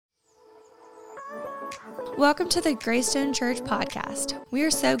Welcome to the Greystone Church podcast. We are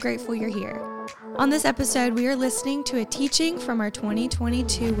so grateful you're here. On this episode, we are listening to a teaching from our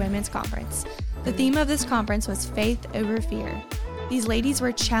 2022 Women's Conference. The theme of this conference was Faith Over Fear. These ladies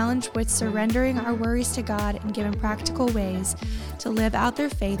were challenged with surrendering our worries to God and given practical ways to live out their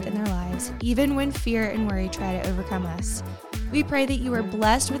faith in their lives, even when fear and worry try to overcome us. We pray that you are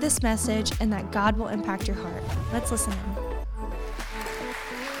blessed with this message and that God will impact your heart. Let's listen in.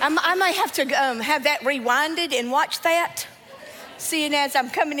 I might have to have that rewinded and watch that, seeing as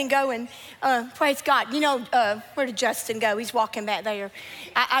I'm coming and going. Praise God. You know, where did Justin go? He's walking back there.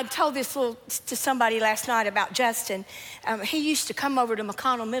 I told this to somebody last night about Justin. He used to come over to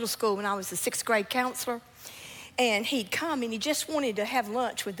McConnell Middle School when I was the 6th grade counselor. And he'd come and he just wanted to have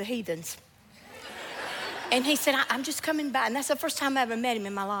lunch with the heathens. And he said, I'm just coming by. And that's the first time I ever met him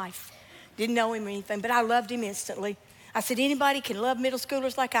in my life. Didn't know him or anything, but I loved him instantly. I said, anybody can love middle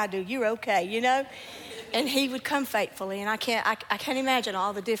schoolers like I do. You're okay, you know? And he would come faithfully, and I can't imagine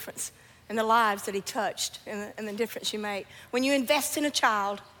all the difference in the lives that he touched and the difference you make. When you invest in a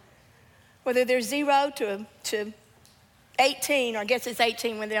child, whether they're 0 to 18, or I guess it's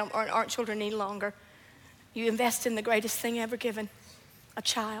 18 when they aren't children any longer, you invest in the greatest thing ever given, a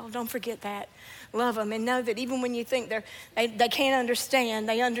child. Don't forget that. Love them and know that even when you think they can't understand,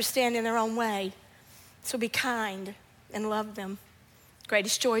 they understand in their own way. So be kind and love them.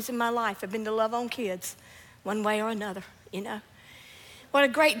 Greatest joys in my life have been to love on kids one way or another, you know. What a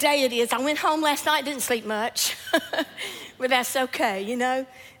great day it is. I went home last night, didn't sleep much, but that's okay, you know.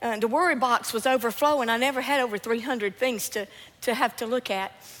 The worry box was overflowing. I never had over 300 things to have to look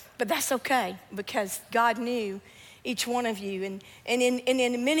at, but that's okay because God knew each one of you. And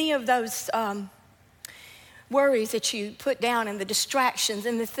in many of those worries that you put down and the distractions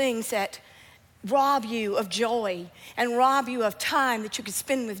and the things that rob you of joy and rob you of time that you could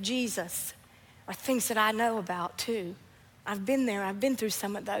spend with Jesus are things that I know about too. I've been there. I've been through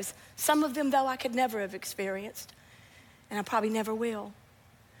some of those. Some of them, though, I could never have experienced, and I probably never will.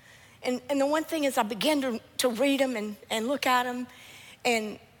 And the one thing is I began to read them and look at them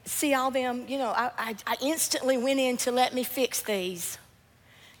and see all them. You know, I instantly went in to let me fix these.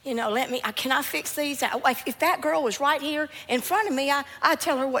 You know, can I fix these? If that girl was right here in front of me, I'd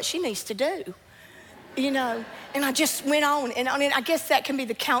tell her what she needs to do. You know, and I just went on and on. And I guess that can be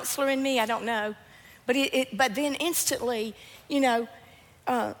the counselor in me. I don't know. But then instantly, you know,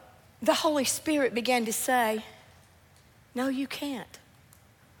 the Holy Spirit began to say, no, you can't.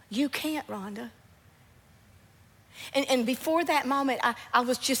 You can't, Rhonda. And before that moment, I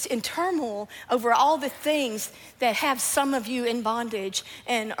was just in turmoil over all the things that have some of you in bondage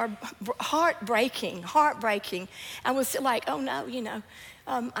and are heartbreaking. I was like, oh no, you know,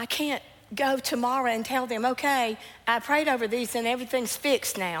 I can't go tomorrow and tell them, okay, I prayed over these and everything's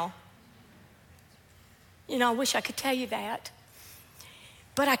fixed now. You know, I wish I could tell you that.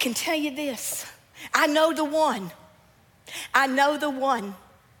 But I can tell you this. I know the one.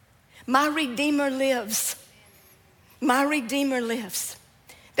 My Redeemer lives. My Redeemer lives.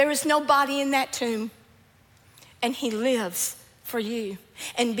 There is nobody in that tomb, and he lives for you.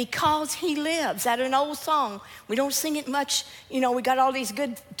 And because he lives, out of an old song, we don't sing it much, you know, we got all these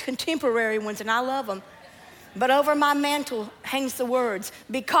good contemporary ones, and I love them. But over my mantle hangs the words,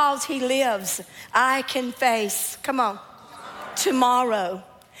 because he lives, I can face, come on, tomorrow.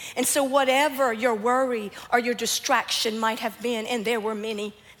 And so whatever your worry or your distraction might have been, and there were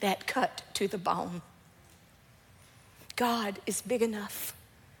many that cut to the bone, God is big enough.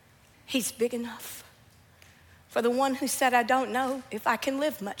 He's big enough. For the one who said, I don't know if I can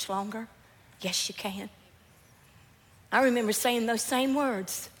live much longer. Yes, you can. I remember saying those same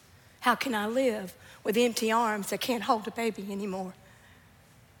words. How can I live with empty arms that can't hold a baby anymore?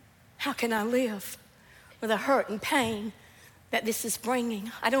 How can I live with a hurt and pain that this is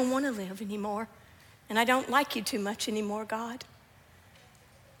bringing? I don't want to live anymore. And I don't like you too much anymore, God.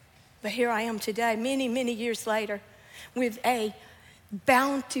 But here I am today, many, many years later, with a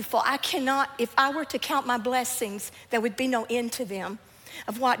bountiful, if I were to count my blessings, there would be no end to them,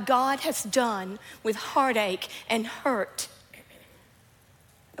 of what God has done with heartache and hurt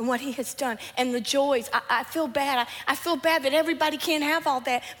and what he has done and the joys. I feel bad. I feel bad that everybody can't have all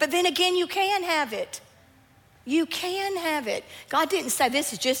that, but then again, you can have it. You can have it. God didn't say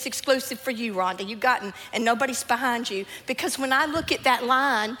this is just exclusive for you, Rhonda. You got it, and nobody's behind you. Because when I look at that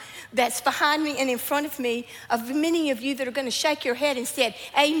line that's behind me and in front of me, of many of you that are going to shake your head and said,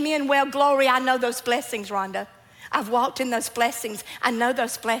 amen, well, glory, I know those blessings, Rhonda. I've walked in those blessings. I know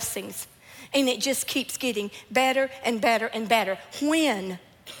those blessings. And it just keeps getting better and better and better. When,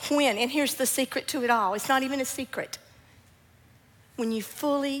 and here's the secret to it all. It's not even a secret. When you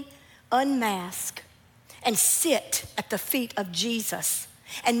fully unmask and sit at the feet of Jesus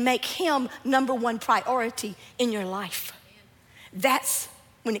and make him number one priority in your life. That's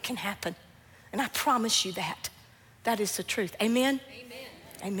when it can happen. And I promise you that. That is the truth. Amen? Amen.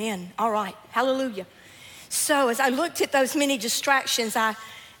 Amen. All right. Hallelujah. So as I looked at those many distractions,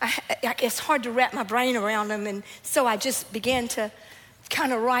 it's hard to wrap my brain around them. And so I just began to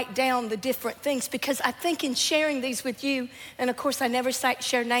kind of write down the different things, because I think in sharing these with you, and of course I never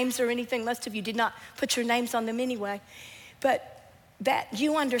share names or anything. Most of you did not put your names on them anyway. But that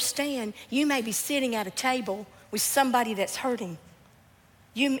you understand, you may be sitting at a table with somebody that's hurting.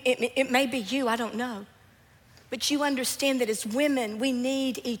 It may be you, I don't know. But you understand that as women, we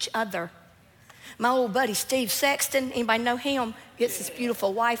need each other. My old buddy Steve Sexton, anybody know him? Gets his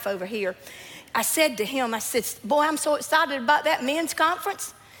beautiful wife over here. I said to him, I said, boy, I'm so excited about that men's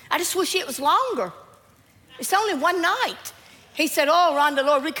conference. I just wish it was longer. It's only one night. He said, oh, Rhonda,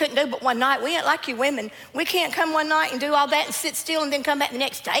 Lord, we couldn't do but one night. We ain't like you women. We can't come one night and do all that and sit still and then come back the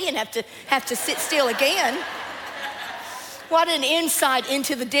next day and have to sit still again. What an insight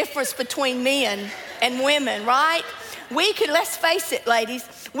into the difference between men and women, right? We could, let's face it, ladies,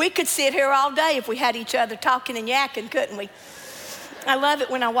 we could sit here all day if we had each other talking and yakking, couldn't we? I love it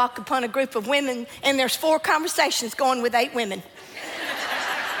when I walk upon a group of women and there's 4 conversations going with 8 women.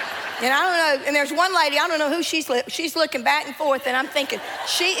 And I don't know, and there's one lady, I don't know who she's looking back and forth, and I'm thinking,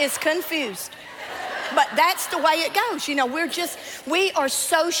 she is confused. But that's the way it goes. You know, we are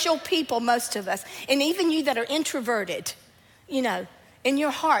social people, most of us. And even you that are introverted, you know, in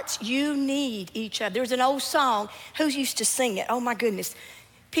your hearts, you need each other. There's an old song, who used to sing it? Oh my goodness.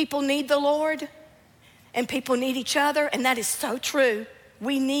 People need the Lord and people need each other, and that is so true.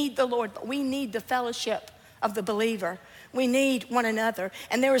 We need the Lord, but we need the fellowship of the believer. We need one another.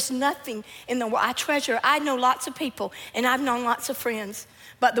 And there is nothing in the world. I know lots of people, and I've known lots of friends,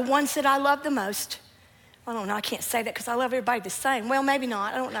 but the ones that I love the most, I don't know, I can't say that because I love everybody the same. Well, maybe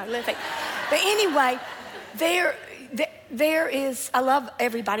not, I don't know. But anyway, there is, I love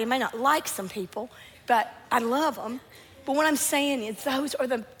everybody. I may not like some people, but I love them. But what I'm saying is those are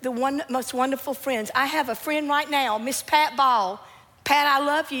the most wonderful friends. I have a friend right now, Miss Pat Ball. Pat, I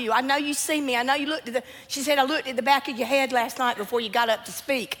love you. I know you see me. I know you she said, I looked at the back of your head last night before you got up to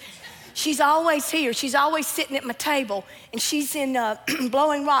speak. She's always here. She's always sitting at my table. And she's in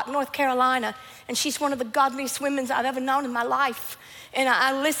Blowing Rock, North Carolina. And she's one of the godliest women I've ever known in my life. And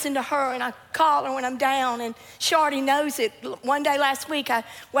I listen to her and I call her when I'm down. And she already knows it. One day last week, I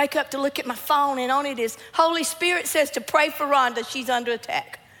wake up to look at my phone, and on it is, Holy Spirit says to pray for Rhonda. She's under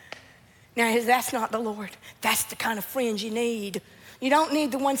attack. Now, that's not the Lord. That's the kind of friends you need. You don't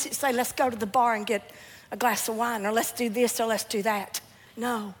need the ones that say, let's go to the bar and get a glass of wine, or let's do this, or let's do that.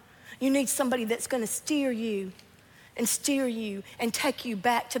 No. You need somebody that's going to steer you and take you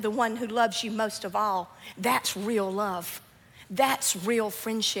back to the one who loves you most of all. That's real love. That's real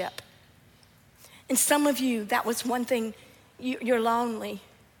friendship. And some of you, that was one thing, you're lonely.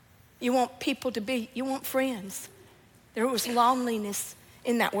 You want you want friends. There was loneliness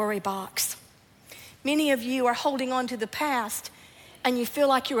in that worry box. Many of you are holding on to the past, and you feel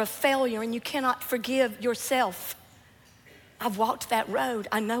like you're a failure and you cannot forgive yourself. I've walked that road.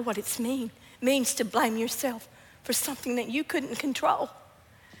 I know what it means to blame yourself for something that you couldn't control.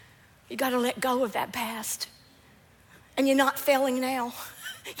 You got to let go of that past. And you're not failing now.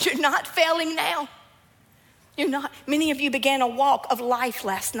 You're not failing now. You're not. Many of you began a walk of life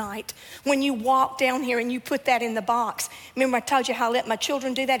last night when you walked down here and you put that in the box. Remember I told you how I let my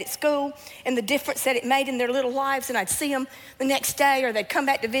children do that at school and the difference that it made in their little lives, and I'd see them the next day, or they'd come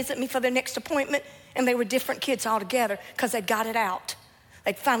back to visit me for their next appointment, and they were different kids altogether because they got it out.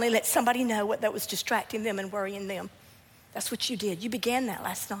 They'd finally let somebody know what that was distracting them and worrying them. That's what you did. You began that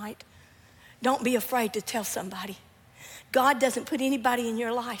last night. Don't be afraid to tell somebody. God doesn't put anybody in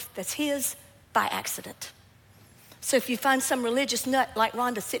your life that's his by accident. So if you find some religious nut like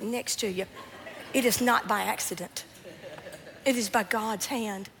Rhonda sitting next to you, it is not by accident. It is by God's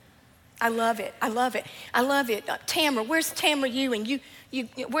hand. I love it. I love it. I love it. Tamara, where's Tamara Ewing?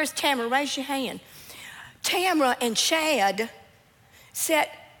 Where's Tamara? Raise your hand. Tamara and Chad sat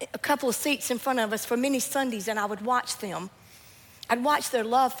a couple of seats in front of us for many Sundays, and I would watch them. I'd watch their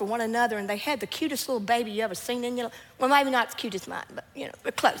love for one another, and they had the cutest little baby you ever seen in your life. Well, maybe not as cute as mine, but you know,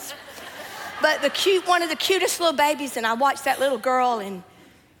 we're close. But one of the cutest little babies, and I watched that little girl and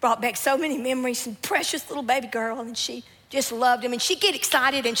brought back so many memories, and precious little baby girl, and she just loved him, and she'd get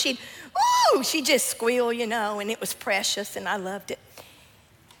excited, and she'd just squeal, you know, and it was precious, and I loved it.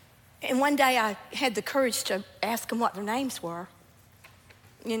 And one day I had the courage to ask them what their names were,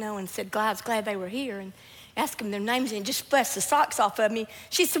 you know, and said, I was glad they were here. ask them their names, and just bless the socks off of me.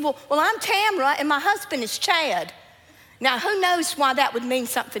 She said, well, I'm Tamra, and my husband is Chad. Now, who knows why that would mean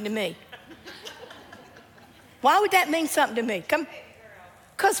something to me? Why would that mean something to me?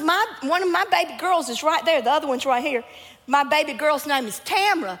 Because one of my baby girls is right there. The other one's right here. My baby girl's name is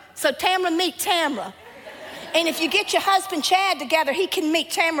Tamra. So Tamra, meet Tamra. And if you get your husband Chad together, he can meet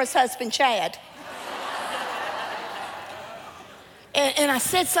Tamra's husband Chad. And I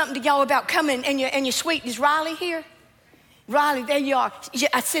said something to y'all about coming, and your sweet, is Riley here? Riley, there you are.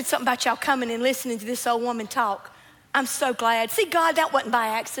 I said something about y'all coming and listening to this old woman talk. I'm so glad. See, God, that wasn't by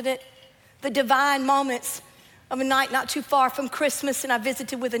accident. The divine moments of a night not too far from Christmas, and I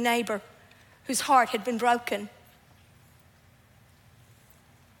visited with a neighbor whose heart had been broken.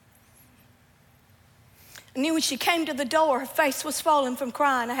 I knew when she came to the door, her face was swollen from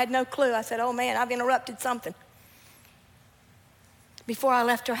crying. I had no clue. I said, oh man, I've interrupted something. Before I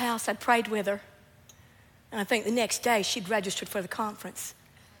left her house, I prayed with her. And I think the next day she'd registered for the conference.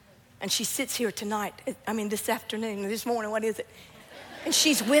 And she sits here tonight, this afternoon, this morning, what is it? And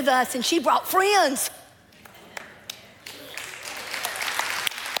she's with us, and she brought friends.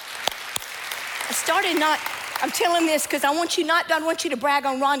 I'm telling this because I want you to brag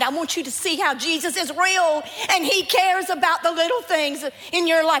on Rhonda. I want you to see how Jesus is real, and he cares about the little things in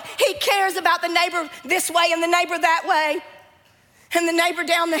your life. He cares about the neighbor this way and the neighbor that way, and the neighbor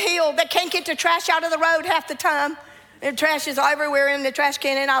down the hill that can't get their trash out of the road half the time. Their trash is everywhere in the trash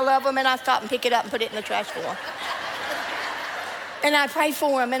can, and I love them, and I stop and pick it up and put it in the trash for them. And I pray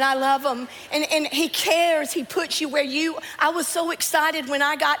for him, and I love him. And he cares. He puts you where I was so excited when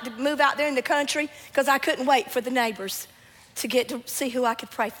I got to move out there in the country because I couldn't wait for the neighbors to get to see who I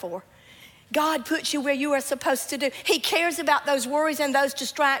could pray for. God puts you where you are supposed to do. He cares about those worries and those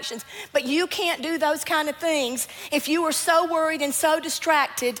distractions. But you can't do those kind of things if you are so worried and so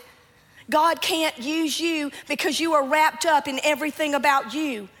distracted. God can't use you because you are wrapped up in everything about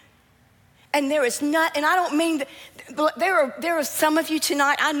you. And there is not, and I don't mean that, there are some of you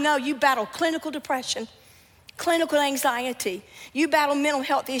tonight, I know you battle clinical depression, clinical anxiety. You battle mental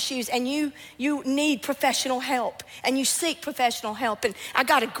health issues, and you need professional help, and you seek professional help. And I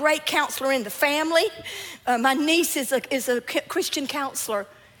got a great counselor in the family. My niece is a Christian counselor.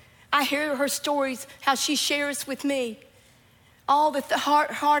 I hear her stories, how she shares with me all the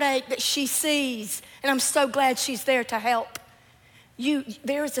heartache that she sees, and I'm so glad she's there to help.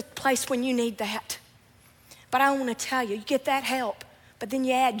 There is a place when you need that. But I want to tell you, you get that help, but then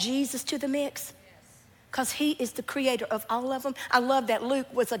you add Jesus to the mix, because he is the creator of all of them. I love that Luke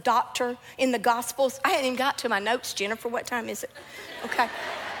was a doctor in the Gospels. I hadn't even got to my notes, Jennifer. What time is it? Okay.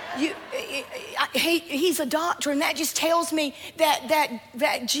 He's a doctor, and that just tells me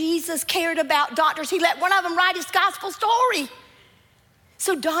that Jesus cared about doctors. He let one of them write his gospel story.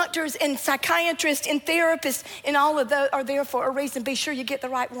 So doctors and psychiatrists and therapists and all of those are there for a reason. Be sure you get the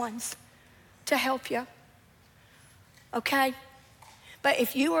right ones to help you, okay? But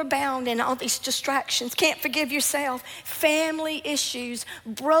if you are bound in all these distractions, can't forgive yourself, family issues,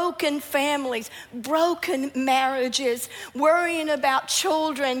 broken families, broken marriages, worrying about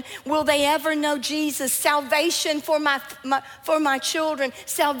children, will they ever know Jesus? Salvation for my children,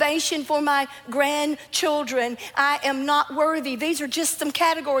 salvation for my grandchildren. I am not worthy. These are just some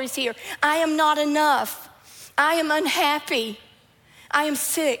categories here. I am not enough. I am unhappy. I am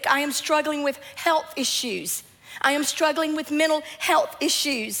sick. I am struggling with health issues. I am struggling with mental health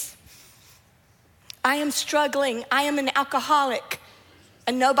issues. I am struggling. I am an alcoholic,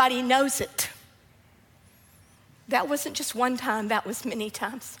 and nobody knows it. That wasn't just one time, that was many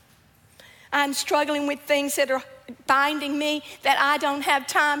times. I'm struggling with things that are binding me that I don't have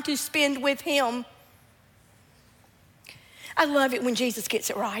time to spend with him. I love it when Jesus gets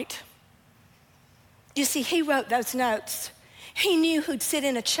it right. You see, he wrote those notes. He knew who'd sit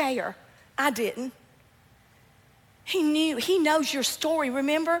in a chair. I didn't. He knows your story,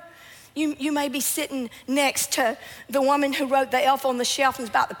 remember? You may be sitting next to the woman who wrote The Elf on the Shelf and is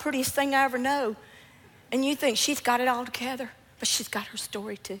about the prettiest thing I ever know. And you think she's got it all together, but she's got her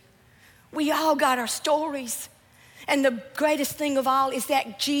story too. We all got our stories. And the greatest thing of all is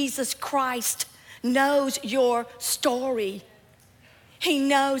that Jesus Christ knows your story. He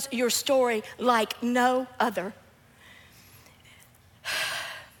knows your story like no other.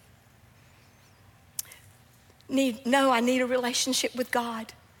 I need a relationship with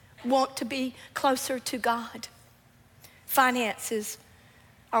God. Want to be closer to God. Finances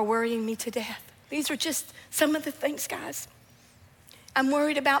are worrying me to death. These are just some of the things, guys. I'm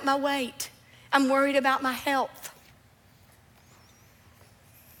worried about my weight. I'm worried about my health.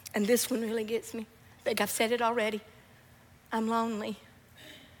 And this one really gets me. I think I've said it already. I'm lonely.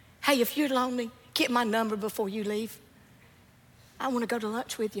 Hey, if you're lonely, get my number before you leave. I want to go to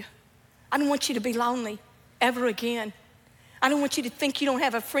lunch with you. I don't want you to be lonely ever again. I don't want you to think you don't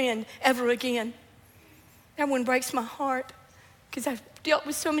have a friend ever again. That one breaks my heart because I've dealt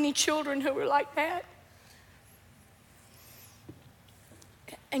with so many children who were like that.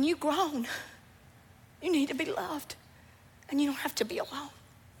 And you've grown. You need to be loved. And you don't have to be alone.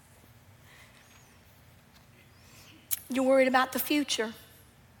 You're worried about the future.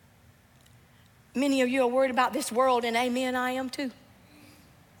 Many of you are worried about this world, and amen, I am too.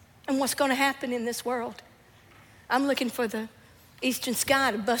 And what's going to happen in this world. I'm looking for the eastern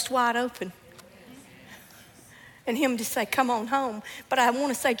sky to bust wide open. And him to say, come on home. But I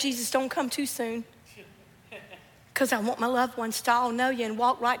want to say, Jesus, don't come too soon. Because I want my loved ones to all know you and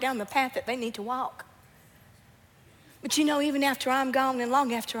walk right down the path that they need to walk. But you know, even after I'm gone and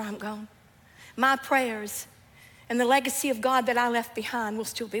long after I'm gone, my prayers and the legacy of God that I left behind will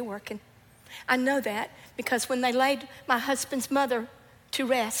still be working. I know that because when they laid my husband's mother to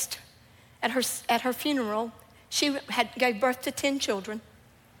rest at her funeral, she gave birth to 10 children.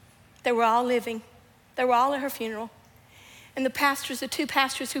 They were all living. They were all at her funeral. And the 2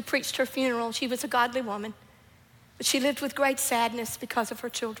 pastors who preached her funeral, she was a godly woman. But she lived with great sadness because of her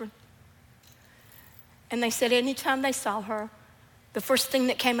children. And they said anytime they saw her, the first thing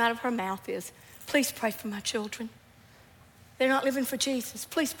that came out of her mouth is, please pray for my children. They're not living for Jesus.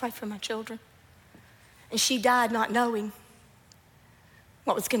 Please pray for my children. And she died not knowing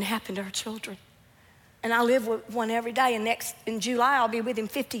what was going to happen to her children. And I live with one every day, and in July I'll be with him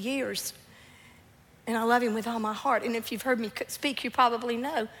 50 years. And I love him with all my heart. And if you've heard me speak, you probably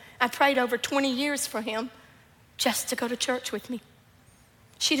know. I prayed over 20 years for him just to go to church with me.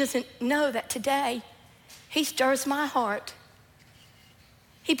 She doesn't know that today he stirs my heart.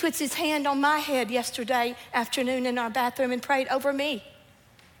 He puts his hand on my head yesterday afternoon in our bathroom and prayed over me.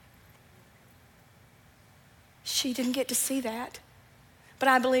 She didn't get to see that. But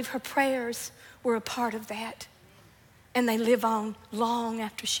I believe her prayers were a part of that. And they live on long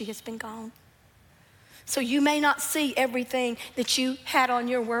after she has been gone. So you may not see everything that you had on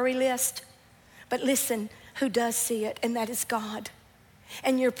your worry list. But listen, who does see it, and that is God.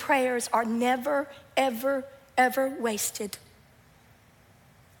 And your prayers are never, ever, ever wasted.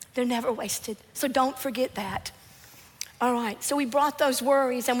 They're never wasted. So don't forget that. All right, so we brought those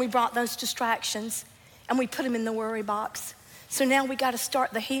worries and we brought those distractions and we put them in the worry box. So now we got to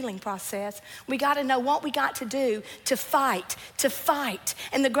start the healing process. We got to know what we got to do to fight.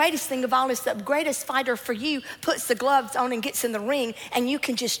 And the greatest thing of all is the greatest fighter for you puts the gloves on and gets in the ring and you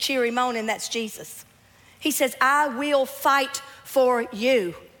can just cheer him on, and that's Jesus. He says, I will fight for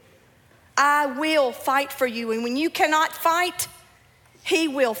you. I will fight for you. And when you cannot fight, he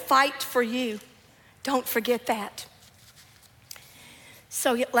will fight for you. Don't forget that.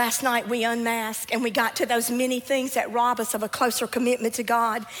 So last night we unmasked and we got to those many things that rob us of a closer commitment to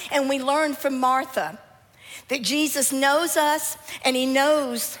God. And we learned from Martha that Jesus knows us and he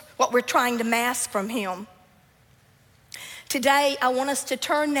knows what we're trying to mask from him. Today I want us to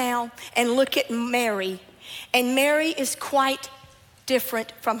turn now and look at Mary. And Mary is quite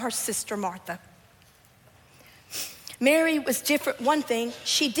different from her sister Martha. Mary was different. One thing,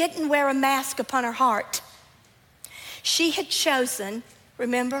 she didn't wear a mask upon her heart. She had chosen,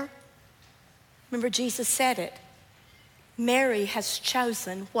 remember Jesus said it. Mary has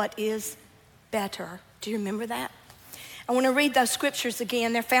chosen what is better. Do you remember that? I want to read those scriptures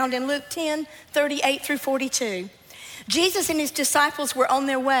again. They're found in Luke 10:38-42. Jesus and his disciples were on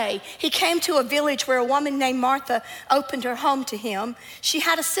their way. He came to a village where a woman named Martha opened her home to him. She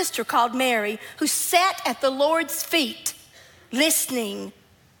had a sister called Mary who sat at the Lord's feet listening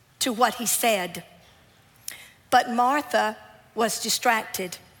to what he said. But Martha was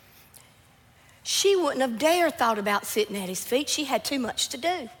distracted. She wouldn't have dared thought about sitting at his feet. She had too much to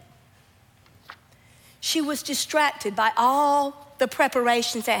do. She was distracted by all the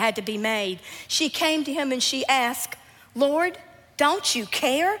preparations that had to be made. She came to him and she asked, Lord, don't you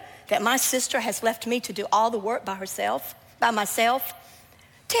care that my sister has left me to do all the work by myself?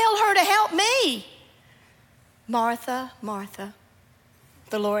 Tell her to help me. Martha, Martha,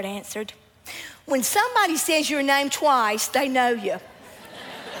 the Lord answered, when somebody says your name twice, they know you.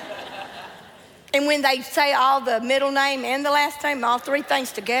 And when they say all the middle name and the last name, all three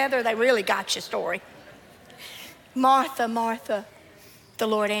things together, they really got your story. Martha, Martha, the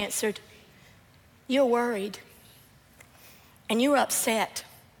Lord answered, you're worried and you're upset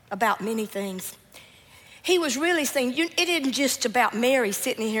about many things. He was really saying, it isn't just about Mary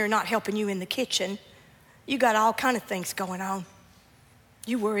sitting here not helping you in the kitchen. You got all kind of things going on.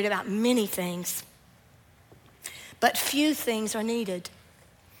 You worried about many things. But few things are needed.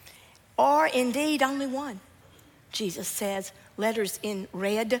 or indeed only one. Jesus says, letters in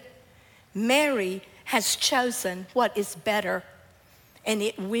red, Mary has chosen what is better, and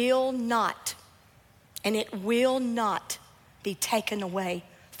it will not be taken away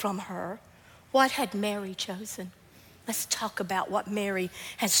from her. What had Mary chosen? Let's talk about what Mary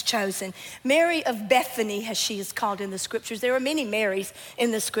has chosen. Mary of Bethany, as she is called in the scriptures. There are many Marys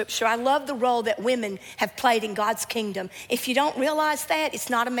in the scripture. I love the role that women have played in God's kingdom. If you don't realize that, it's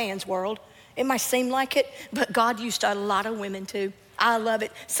not a man's world. It might seem like it, but God used a lot of women too. I love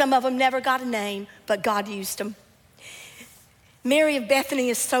it. Some of them never got a name, but God used them. Mary of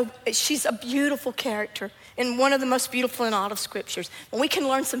Bethany she's a beautiful character and one of the most beautiful in all of scriptures. And we can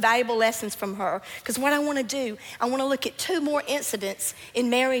learn some valuable lessons from her, because what I want to do, I want to look at two more incidents in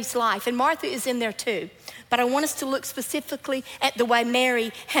Mary's life, and Martha is in there too. But I want us to look specifically at the way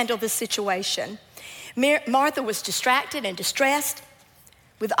Mary handled the situation. Martha was distracted and distressed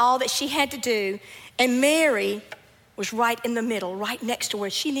with all that she had to do, and Mary was right in the middle, right next to where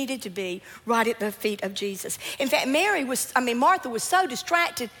she needed to be, right at the feet of Jesus. In fact, Martha was so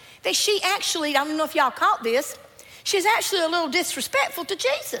distracted that she actually, I don't know if y'all caught this, she's actually a little disrespectful to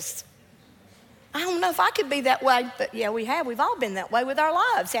Jesus. I don't know if I could be that way, but yeah, we have. We've all been that way with our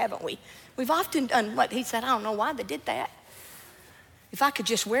lives, haven't we? We've often done what he said, I don't know why they did that. If I could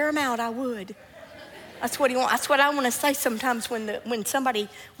just wear them out, I would. That's what I want to say sometimes when somebody,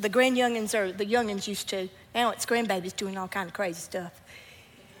 the grand youngins or the youngins used to. Now it's grandbabies doing all kind of crazy stuff.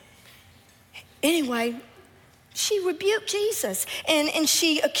 Anyway, she rebuked Jesus and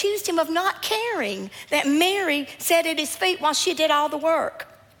she accused him of not caring that Mary sat at his feet while she did all the work.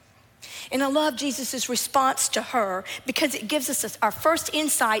 And I love Jesus' response to her, because it gives us our first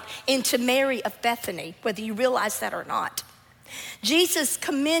insight into Mary of Bethany, whether you realize that or not. Jesus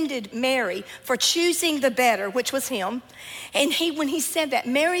commended Mary for choosing the better, which was him. And when he said that,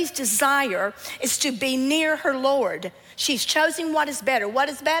 Mary's desire is to be near her Lord. She's chosen what is better. What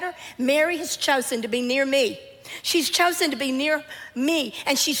is better? Mary has chosen to be near me. She's chosen to be near me,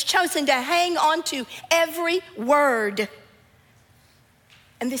 and she's chosen to hang on to every word.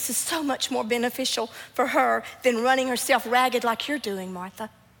 And this is so much more beneficial for her than running herself ragged like you're doing, Martha.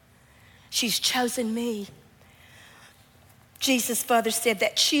 She's chosen me. Jesus further said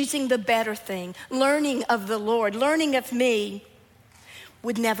that choosing the better thing, learning of the Lord, learning of me,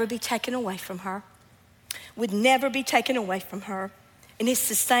 would never be taken away from her. Would never be taken away from her. And it's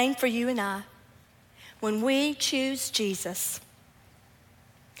the same for you and I. When we choose Jesus,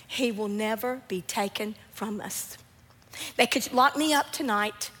 he will never be taken from us. They could lock me up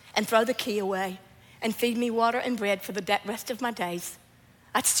tonight and throw the key away and feed me water and bread for the rest of my days.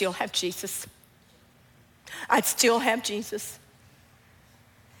 I'd still have Jesus. I'd still have Jesus.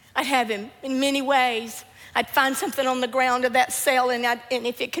 I'd have him in many ways. I'd find something on the ground of that cell, and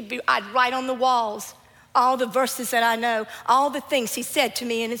if it could be, I'd write on the walls all the verses that I know, all the things he said to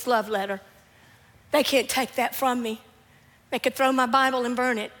me in his love letter. They can't take that from me. They could throw my Bible and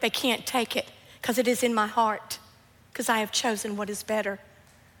burn it. They can't take it, because it is in my heart, because I have chosen what is better.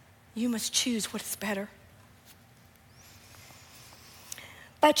 You must choose what is better.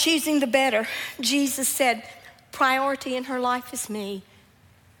 By choosing the better, Jesus said, priority in her life is me.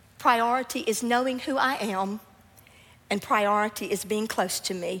 Priority is knowing who I am, and priority is being close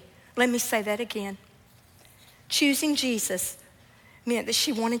to me. Let me say that again. Choosing Jesus meant that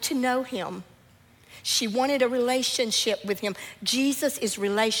she wanted to know him. She wanted a relationship with him. Jesus is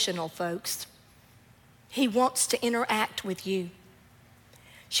relational, folks. He wants to interact with you.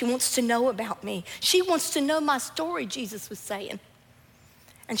 She wants to know about me. She wants to know my story, Jesus was saying.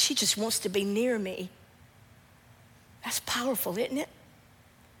 And she just wants to be near me. That's powerful, isn't it?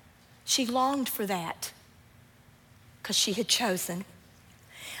 She longed for that because she had chosen.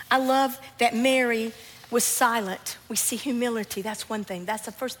 I love that Mary was silent. We see humility. That's one thing. That's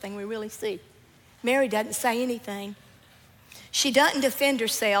the first thing we really see. Mary doesn't say anything. She doesn't defend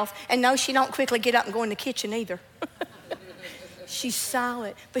herself. And no, she don't quickly get up and go in the kitchen either. She's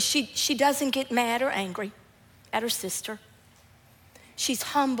silent. But she doesn't get mad or angry at her sister. She's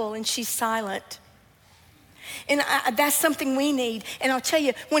humble and she's silent. And that's something we need. And I'll tell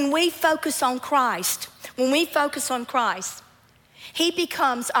you, when we focus on Christ, he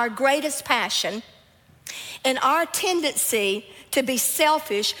becomes our greatest passion, and our tendency to be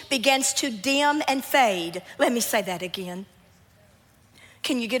selfish begins to dim and fade. Let me say that again.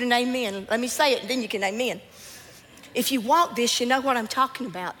 Can you get an amen? Let me say it, and then you can amen. If you walk this, you know what I'm talking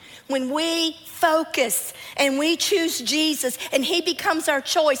about. When we focus and we choose Jesus and he becomes our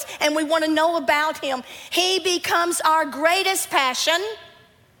choice and we want to know about him, he becomes our greatest passion.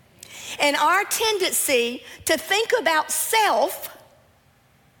 And our tendency to think about self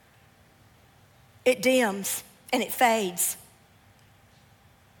It dims and it fades.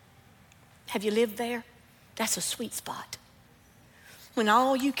 Have you lived there? That's a sweet spot. When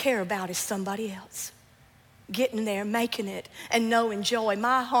all you care about is somebody else. Getting there, making it, and knowing joy.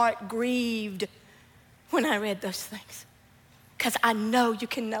 My heart grieved when I read those things. Because I know you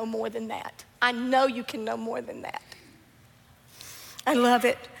can know more than that. I know you can know more than that. I love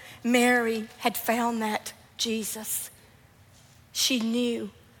it. Mary had found that Jesus. She knew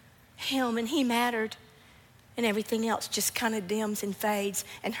him and he mattered. And everything else just kind of dims and fades.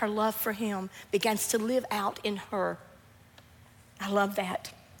 And her love for him begins to live out in her. I love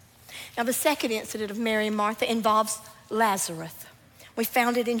that. Now the second incident of Mary and Martha involves Lazarus. We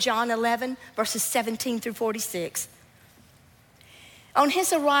found it in John 11, verses 17 through 46. On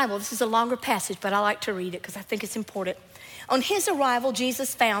his arrival, this is a longer passage, but I like to read it because I think it's important. On his arrival,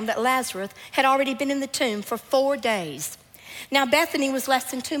 Jesus found that Lazarus had already been in the tomb for 4 days. Now Bethany was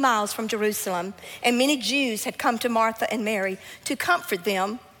less than 2 miles from Jerusalem, and many Jews had come to Martha and Mary to comfort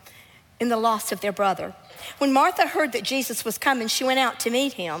them in the loss of their brother. When Martha heard that Jesus was coming, she went out to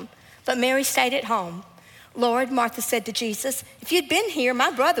meet him, but Mary stayed at home. Lord, Martha said to Jesus, if you'd been here,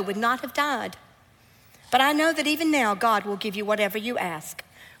 my brother would not have died. But I know that even now God will give you whatever you ask.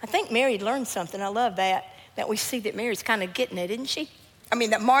 I think Mary learned something. I love that we see that Mary's kind of getting it, isn't she?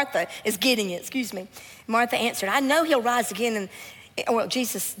 That Martha is getting it, Martha answered, I know he'll rise again.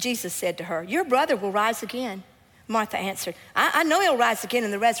 Jesus said to her, your brother will rise again. Martha answered, I know he'll rise again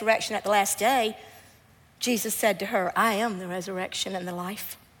in the resurrection at the last day. Jesus said to her, I am the resurrection and the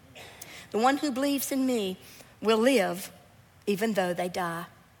life. The one who believes in me will live even though they die.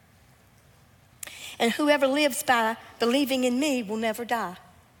 And whoever lives by believing in me will never die.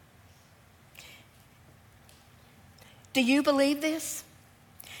 Do you believe this?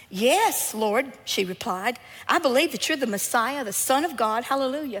 Yes, Lord, she replied. I believe that you're the Messiah, the Son of God.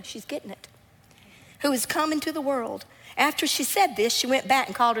 Hallelujah. She's getting it. Who has come into the world. After she said this, she went back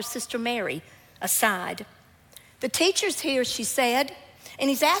and called her sister Mary aside. The teacher's here, she said, and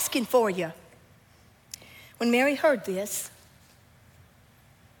he's asking for you. When Mary heard this,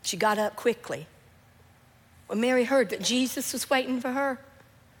 she got up quickly. When Mary heard that Jesus was waiting for her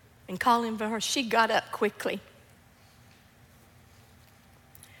and calling for her, she got up quickly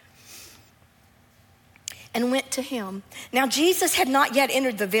and went to him. Now Jesus had not yet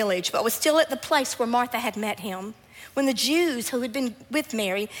entered the village, but was still at the place where Martha had met him. When the Jews who had been with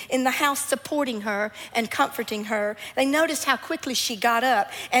Mary in the house supporting her and comforting her, they noticed how quickly she got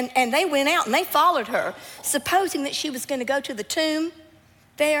up, and they went out and they followed her, supposing that she was going to go to the tomb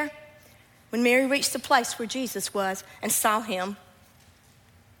there. When Mary reached the place where Jesus was and saw him,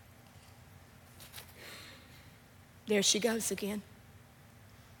 there she goes again.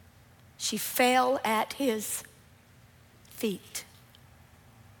 She fell at his feet.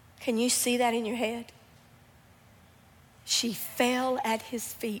 Can you see that in your head? She fell at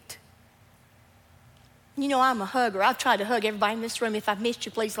his feet. You know, I'm a hugger. I've tried to hug everybody in this room. If I've missed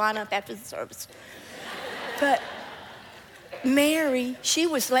you, please line up after the service. But Mary, she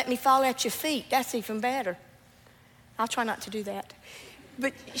was letting me fall at your feet. That's even better. I'll try not to do that.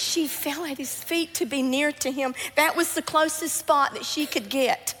 But she fell at his feet to be near to him. That was the closest spot that she could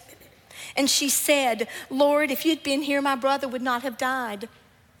get. And she said, Lord, if you'd been here, my brother would not have died.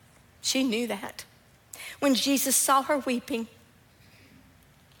 She knew that. When Jesus saw her weeping,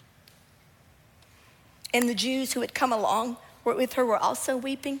 and the Jews who had come along with her were also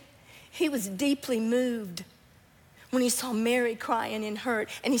weeping, he was deeply moved when he saw Mary crying and hurt,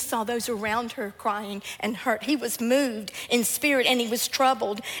 and he saw those around her crying and hurt. He was moved in spirit, and he was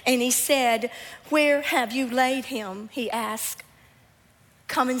troubled. And he said, where have you laid him? He asked.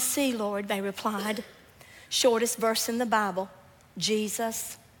 Come and see, Lord, they replied. Shortest verse in the Bible.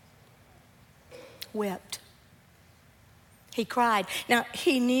 Jesus wept. He cried. Now,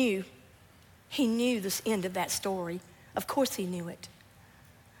 he knew the end of that story. Of course he knew it.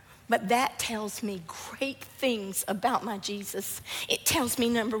 But that tells me great things about my Jesus. It tells me,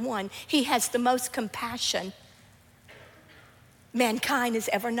 number one, he has the most compassion mankind has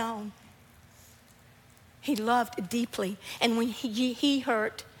ever known. He loved deeply. And when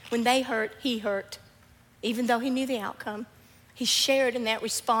when they hurt, he hurt. Even though he knew the outcome, he shared in that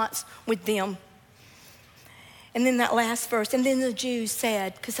response with them. And then that last verse, and then the Jews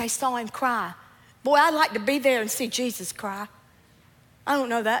said, because they saw him cry, boy, I'd like to be there and see Jesus cry. I don't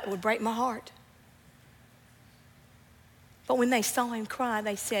know, that would break my heart. But when they saw him cry,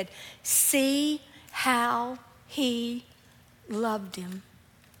 they said, see how he loved him.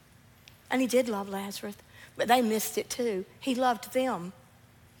 And he did love Lazarus, but they missed it too. He loved them,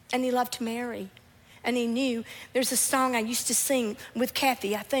 and he loved Mary. And he knew. There's a song I used to sing with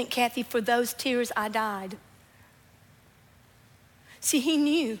Kathy. I thank Kathy for those tears I died. See, he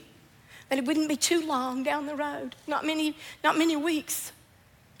knew that it wouldn't be too long down the road, not many weeks.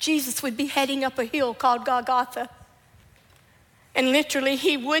 Jesus would be heading up a hill called Golgotha. And literally,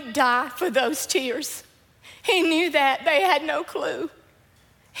 he would die for those tears. He knew that. They had no clue.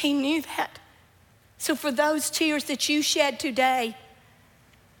 He knew that. So for those tears that you shed today,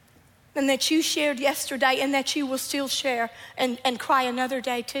 and that you shared yesterday, and that you will still share and cry another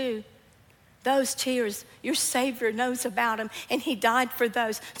day too, those tears, your Savior knows about them, and he died for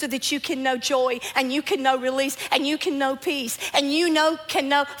those so that you can know joy, and you can know release, and you can know peace, and can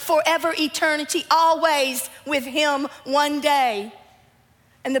know forever eternity, always with him one day.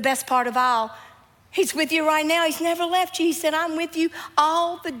 And the best part of all, he's with you right now. He's never left you. He said, I'm with you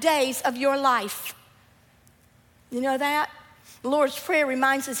all the days of your life. You know that? The Lord's Prayer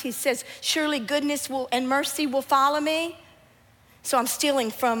reminds us, he says, surely goodness and mercy will follow me. So I'm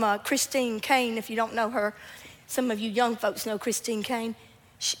stealing from Christine Kane, if you don't know her. Some of you young folks know Christine Kane.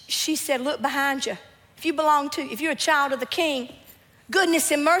 She said, look behind you. If you're a child of the King,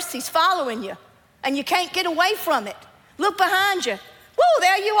 goodness and mercy's following you, and you can't get away from it. Look behind you. Whoa,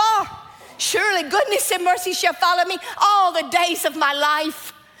 there you are. Surely goodness and mercy shall follow me all the days of my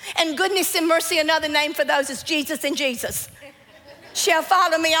life. And goodness and mercy, another name for those is Jesus and Jesus, shall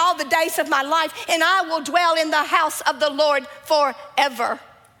follow me all the days of my life, and I will dwell in the house of the Lord forever. ...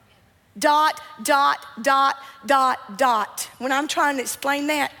 When I'm trying to explain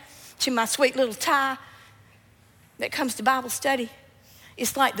that to my sweet little Ty that comes to Bible study,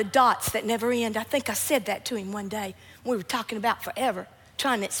 it's like the dots that never end. I think I said that to him one day. We were talking about forever,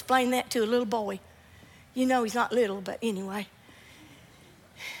 trying to explain that to a little boy. You know he's not little, but anyway.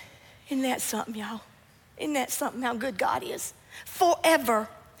 Isn't that something, y'all? Isn't that something how good God is? Forever,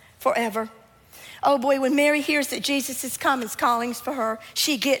 forever. Oh boy, when Mary hears that Jesus is coming, callings for her,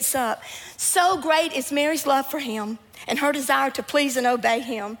 she gets up. So great is Mary's love for him and her desire to please and obey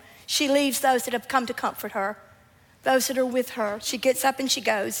him. She leaves those that have come to comfort her, those that are with her. She gets up and she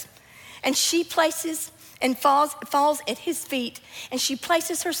goes. And she places and falls at his feet, and she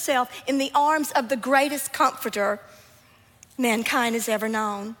places herself in the arms of the greatest comforter mankind has ever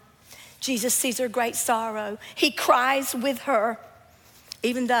known. Jesus sees her great sorrow. He cries with her,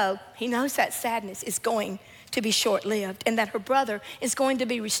 even though he knows that sadness is going to be short-lived and that her brother is going to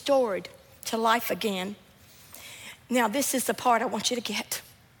be restored to life again. Now, this is the part I want you to get.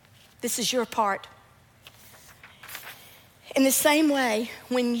 This is your part. In the same way,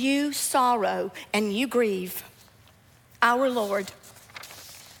 when you sorrow and you grieve, our Lord,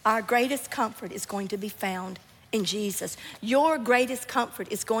 our greatest comfort is going to be found in Jesus. Your greatest comfort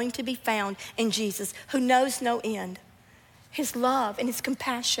is going to be found in Jesus, who knows no end. His love and his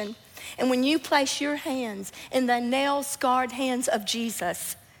compassion. And when you place your hands in the nail-scarred hands of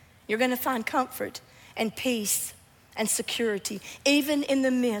Jesus, you're going to find comfort and peace and security, even in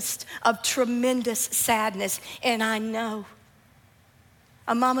the midst of tremendous sadness. And I know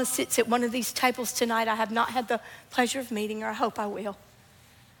a mama sits at one of these tables tonight. I have not had the pleasure of meeting her. I hope I will.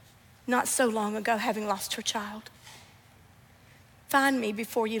 Not so long ago, having lost her child. Find me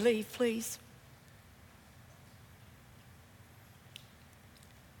before you leave, please.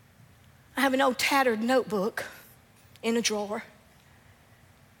 I have an old tattered notebook in a drawer.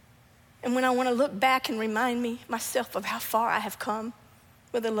 And when I want to look back and remind myself of how far I have come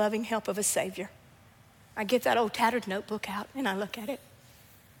with the loving help of a Savior, I get that old tattered notebook out and I look at it.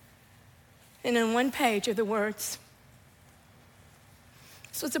 And on one page are the words.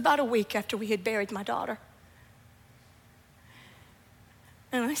 This was about a week after we had buried my daughter.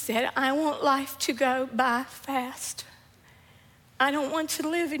 And I said, I want life to go by fast. I don't want to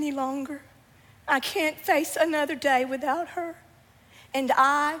live any longer. I can't face another day without her. And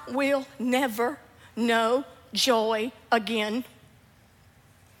I will never know joy again.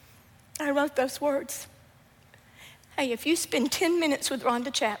 I wrote those words. Hey, if you spend 10 minutes with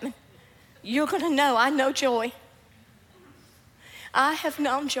Rhonda Chapman, you're going to know I know joy. I have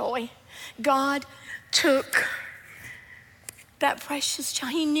known joy. God took that precious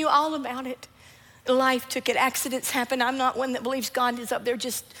child. He knew all about it. Life took it. Accidents happen. I'm not one that believes God is up there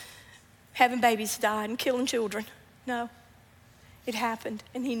just having babies die and killing children. No, it happened,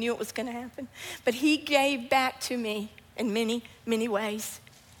 and he knew it was going to happen. But he gave back to me in many, many ways.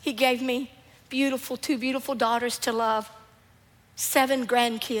 He gave me two beautiful daughters to love, 7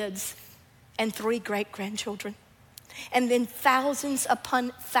 grandkids, and 3 great-grandchildren. And then thousands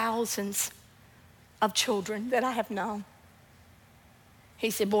upon thousands of children that I have known.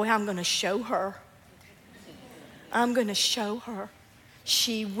 He said, boy, I'm going to show her. I'm going to show her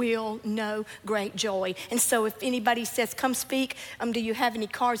she will know great joy. And so if anybody says, come speak, do you have any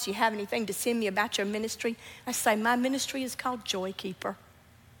cards? Do you have anything to send me about your ministry? I say, my ministry is called Joy Keeper.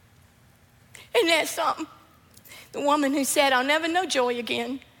 Isn't that something? The woman who said, I'll never know joy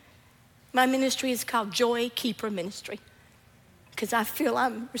again. My ministry is called Joy Keeper Ministry because I feel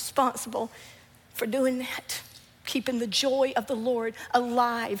I'm responsible for doing that, keeping the joy of the Lord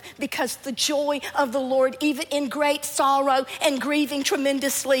alive, because the joy of the Lord, even in great sorrow and grieving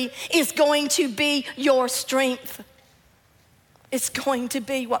tremendously, is going to be your strength. It's going to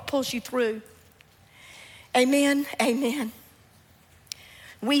be what pulls you through. Amen, amen.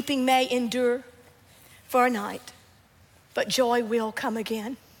 Weeping may endure for a night, but joy will come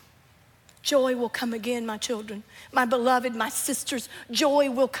again. Joy will come again, my children, my beloved, my sisters.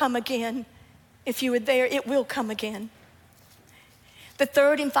 Joy will come again. If you were there, it will come again. The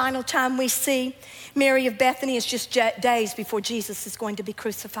third and final time we see Mary of Bethany is just days before Jesus is going to be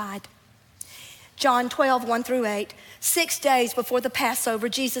crucified. John 12, 1 through 8. 6 days before the Passover,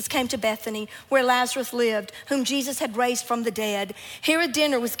 Jesus came to Bethany, where Lazarus lived, whom Jesus had raised from the dead. Here a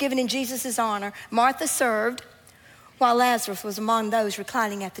dinner was given in Jesus' honor. Martha served, while Lazarus was among those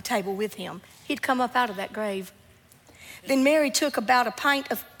reclining at the table with him. He'd come up out of that grave. Then Mary took about a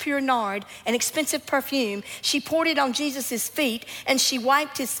pint of pure nard, an expensive perfume. She poured it on Jesus' feet, and she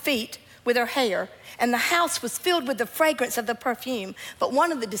wiped his feet with her hair. And the house was filled with the fragrance of the perfume. But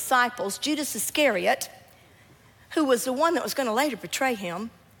one of the disciples, Judas Iscariot, who was the one that was going to later betray him,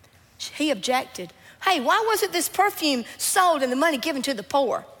 he objected. Hey, why wasn't this perfume sold and the money given to the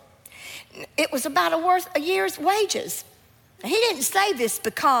poor? It was about a year's wages. He didn't say this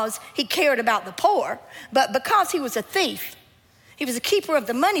because he cared about the poor, but because he was a thief. He was a keeper of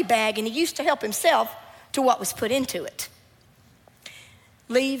the money bag, and he used to help himself to what was put into it.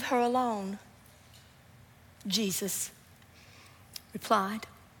 Leave her alone, Jesus replied.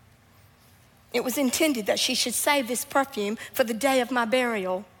 It was intended that she should save this perfume for the day of my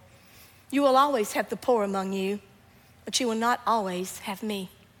burial. You will always have the poor among you, but you will not always have me.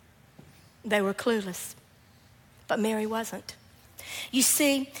 They were clueless, but Mary wasn't. You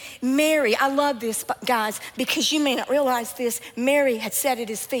see, Mary, I love this, guys, because you may not realize this. Mary had sat at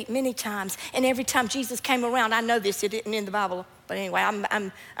his feet many times, and every time Jesus came around, I know this, it didn't in the Bible, but anyway,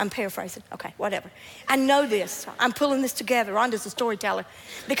 I'm paraphrasing. Okay, whatever. I know this. I'm pulling this together. Rhonda's a storyteller.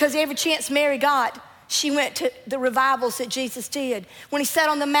 Because every chance Mary got, she went to the revivals that Jesus did. When he sat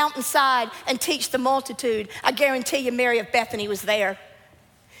on the mountainside and teached the multitude, I guarantee you Mary of Bethany was there.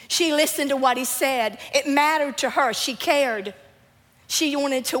 She listened to what he said. It mattered to her. She cared. She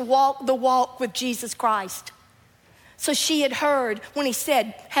wanted to walk the walk with Jesus Christ. So she had heard when he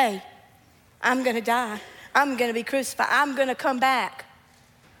said, hey, I'm going to die. I'm going to be crucified. I'm going to come back.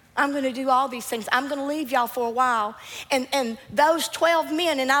 I'm going to do all these things. I'm going to leave y'all for a while. And those 12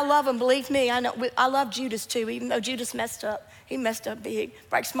 men, and I love them, believe me. I love Judas too, even though Judas messed up. He messed up big.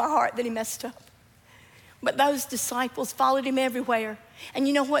 Breaks my heart that he messed up. But those disciples followed him everywhere. And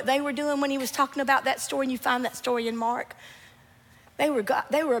you know what they were doing when he was talking about that story? And you find that story in Mark. They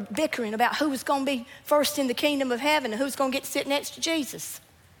were bickering about who was going to be first in the kingdom of heaven and who's going to get to sit next to Jesus.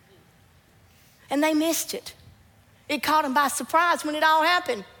 And they missed it. It caught them by surprise when it all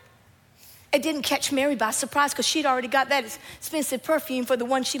happened. It didn't catch Mary by surprise because she'd already got that expensive perfume for the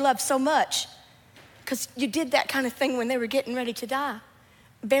one she loved so much. Because you did that kind of thing when they were getting ready to die.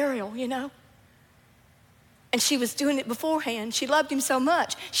 Burial, you know. And she was doing it beforehand. She loved him so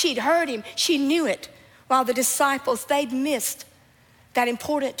much. She'd heard him. She knew it. While the disciples, they'd missed that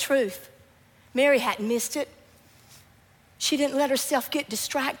important truth. Mary hadn't missed it. She didn't let herself get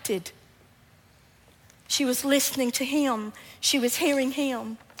distracted. She was listening to him. She was hearing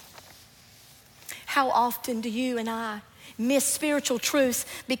him. How often do you and I miss spiritual truths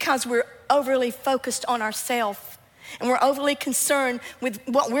because we're overly focused on ourselves and we're overly concerned with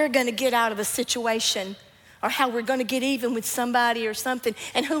what we're going to get out of a situation, or how we're going to get even with somebody or something,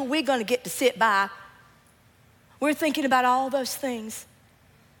 and who we're going to get to sit by. We're thinking about all those things.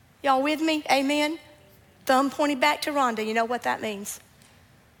 Y'all with me? Amen? Thumb pointed back to Rhonda. You know what that means.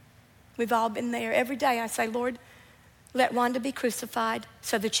 We've all been there. Every day I say, Lord, let Rhonda be crucified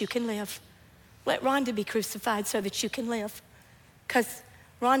so that you can live. Let Rhonda be crucified so that you can live. Because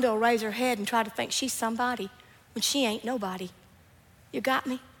Rhonda will raise her head and try to think she's somebody when she ain't nobody. You got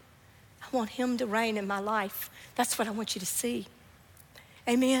me? I want him to reign in my life. That's what I want you to see.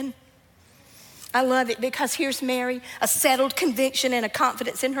 Amen? I love it because here's Mary, a settled conviction and a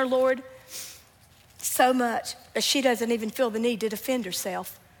confidence in her Lord. So much that she doesn't even feel the need to defend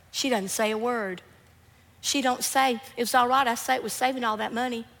herself. She doesn't say a word. She don't say, it was all right, I was saving all that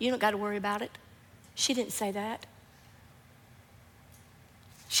money. You don't got to worry about it. She didn't say that.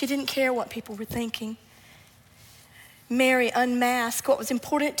 She didn't care what people were thinking. Mary unmasked. What was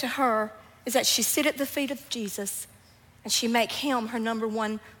important to her is that she sit at the feet of Jesus and she make him her number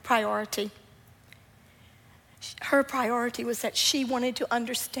one priority. Her priority was that she wanted to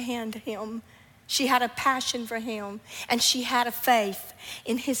understand him. She had a passion for him, and she had a faith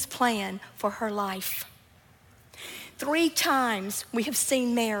in his plan for her life. 3 times we have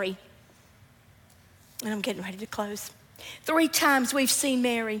seen Mary, and I'm getting ready to close. 3 times we've seen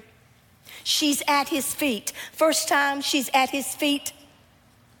Mary. She's at his feet. First time, she's at his feet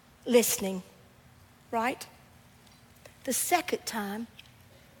listening, right? The second time,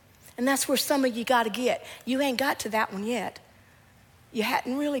 and that's where some of you got to get. You ain't got to that one yet. You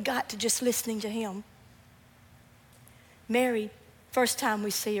hadn't really got to just listening to him. Mary, first time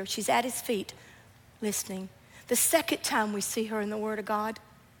we see her, she's at his feet listening. The second time we see her in the Word of God,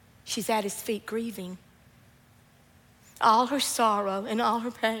 she's at his feet grieving. All her sorrow and all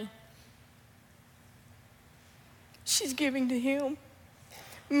her pain, she's giving to him.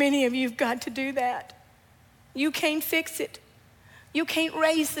 Many of you have got to do that. You can't fix it. You can't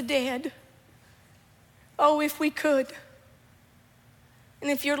raise the dead. Oh, if we could. And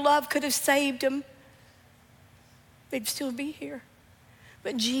if your love could have saved them, they'd still be here.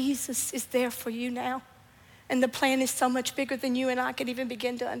 But Jesus is there for you now. And the plan is so much bigger than you and I could even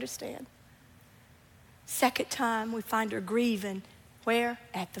begin to understand. Second time, we find her grieving. Where?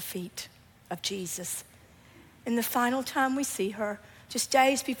 At the feet of Jesus. And the final time we see her, just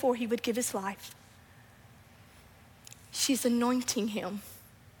days before he would give his life, she's anointing him.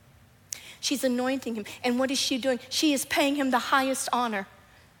 She's anointing him. And what is she doing? She is paying him the highest honor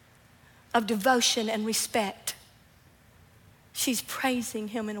of devotion and respect. She's praising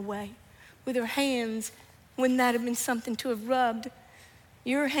him in a way. With her hands, wouldn't that have been something to have rubbed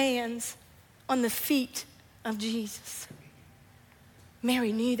your hands on the feet of Jesus?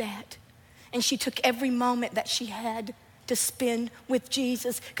 Mary knew that. And she took every moment that she had to spend with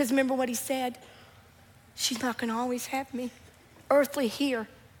Jesus. Because remember what he said? She's not going to always have me. Earthly here.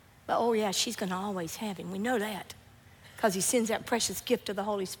 But oh yeah, she's going to always have him. We know that. Because he sends that precious gift of the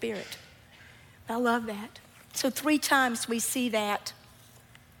Holy Spirit. I love that. So 3 times we see that.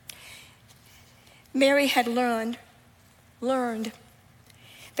 Mary had learned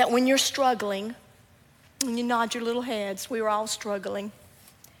that when you're struggling, when you nod your little heads, we were all struggling.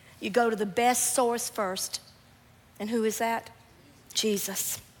 You go to the best source first. And who is that?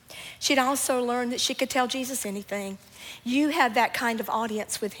 Jesus. She'd also learned that she could tell Jesus anything. You have that kind of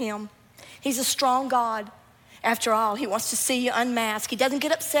audience with him. He's a strong God. After all, he wants to see you unmasked. He doesn't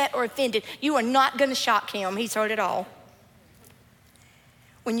get upset or offended. You are not going to shock him. He's heard it all.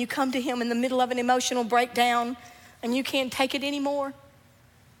 When you come to him in the middle of an emotional breakdown and you can't take it anymore,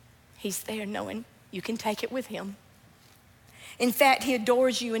 he's there knowing you can take it with him. In fact, he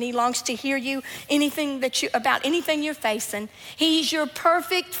adores you and he longs to hear you about anything you're facing. He's your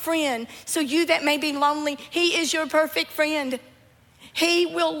perfect friend. So you that may be lonely, he is your perfect friend. He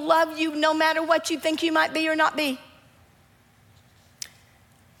will love you no matter what you think you might be or not be.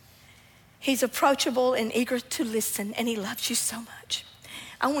 He's approachable and eager to listen, and he loves you so much.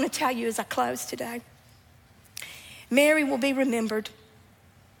 I want to tell you as I close today, Mary will be remembered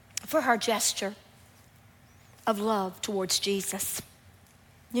for her gesture of love towards Jesus.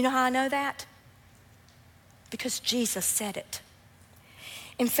 You know how I know that? Because Jesus said it.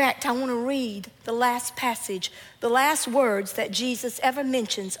 In fact, I want to read the last passage, the last words that Jesus ever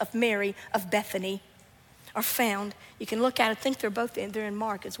mentions of Mary of Bethany are found. You can look at it. I think they're in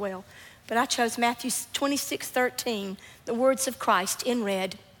Mark as well. But I chose Matthew 26:13, the words of Christ in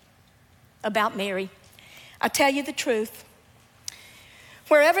red about Mary. I tell you the truth.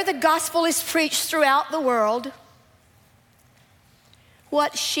 Wherever the gospel is preached throughout the world,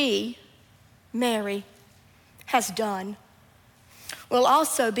 what she, Mary, has done will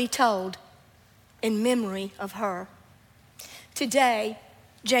also be told in memory of her. Today,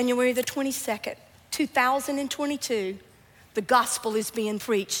 January the 22nd, 2022, the gospel is being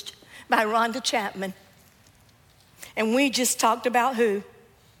preached by Rhonda Chapman. And we just talked about who?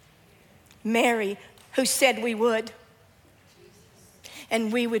 Mary, who said we would.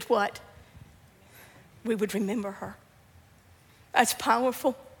 And we would what? We would remember her. That's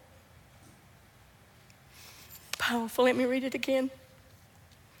powerful. Powerful. Let me read it again.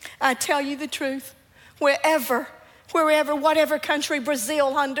 I tell you the truth. Wherever, whatever country,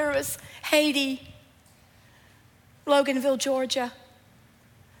 Brazil, Honduras, Haiti, Loganville, Georgia,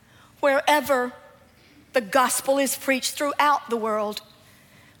 wherever the gospel is preached throughout the world,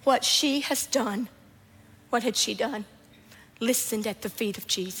 what she has done, what had she done? Listened at the feet of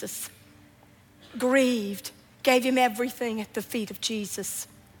Jesus, grieved, gave him everything at the feet of Jesus,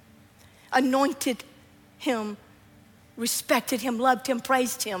 anointed him, respected him, loved him,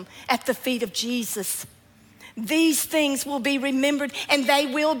 praised him at the feet of Jesus. These things will be remembered and they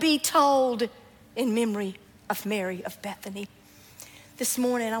will be told in memory of Mary of Bethany. This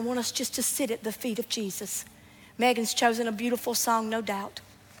morning, I want us just to sit at the feet of Jesus. Megan's chosen a beautiful song, no doubt.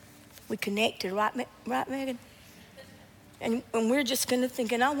 We connected, right, Megan? And we're just going to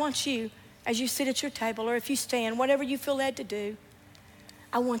think, and I want you, as you sit at your table or if you stand, whatever you feel led to do,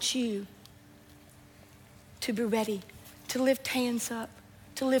 I want you to be ready to lift hands up,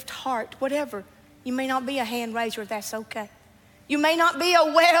 to lift heart, whatever. You may not be a hand raiser, that's okay. You may not be a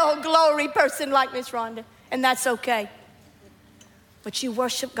well-glory person like Miss Rhonda, and that's okay. But you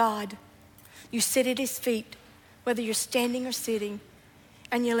worship God. You sit at his feet, whether you're standing or sitting,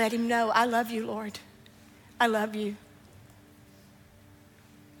 and you let him know, I love you, Lord. I love you.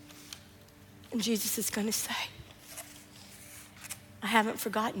 And Jesus is going to say, I haven't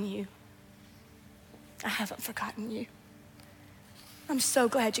forgotten you. I haven't forgotten you. I'm so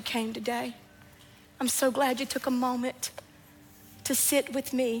glad you came today. I'm so glad you took a moment to sit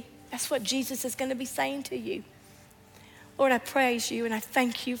with me. That's what Jesus is going to be saying to you. Lord, I praise you and I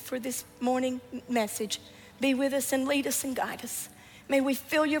thank you for this morning message. Be with us and lead us and guide us. May we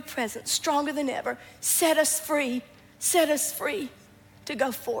feel your presence stronger than ever. Set us free to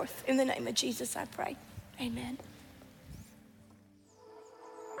go forth. In the name of Jesus, I pray. Amen.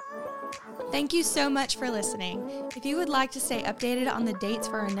 Thank you so much for listening. If you would like to stay updated on the dates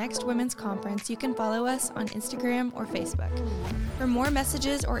for our next women's conference, you can follow us on Instagram or Facebook. For more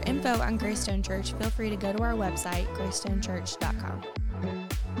messages or info on Greystone Church, feel free to go to our website, greystonechurch.com.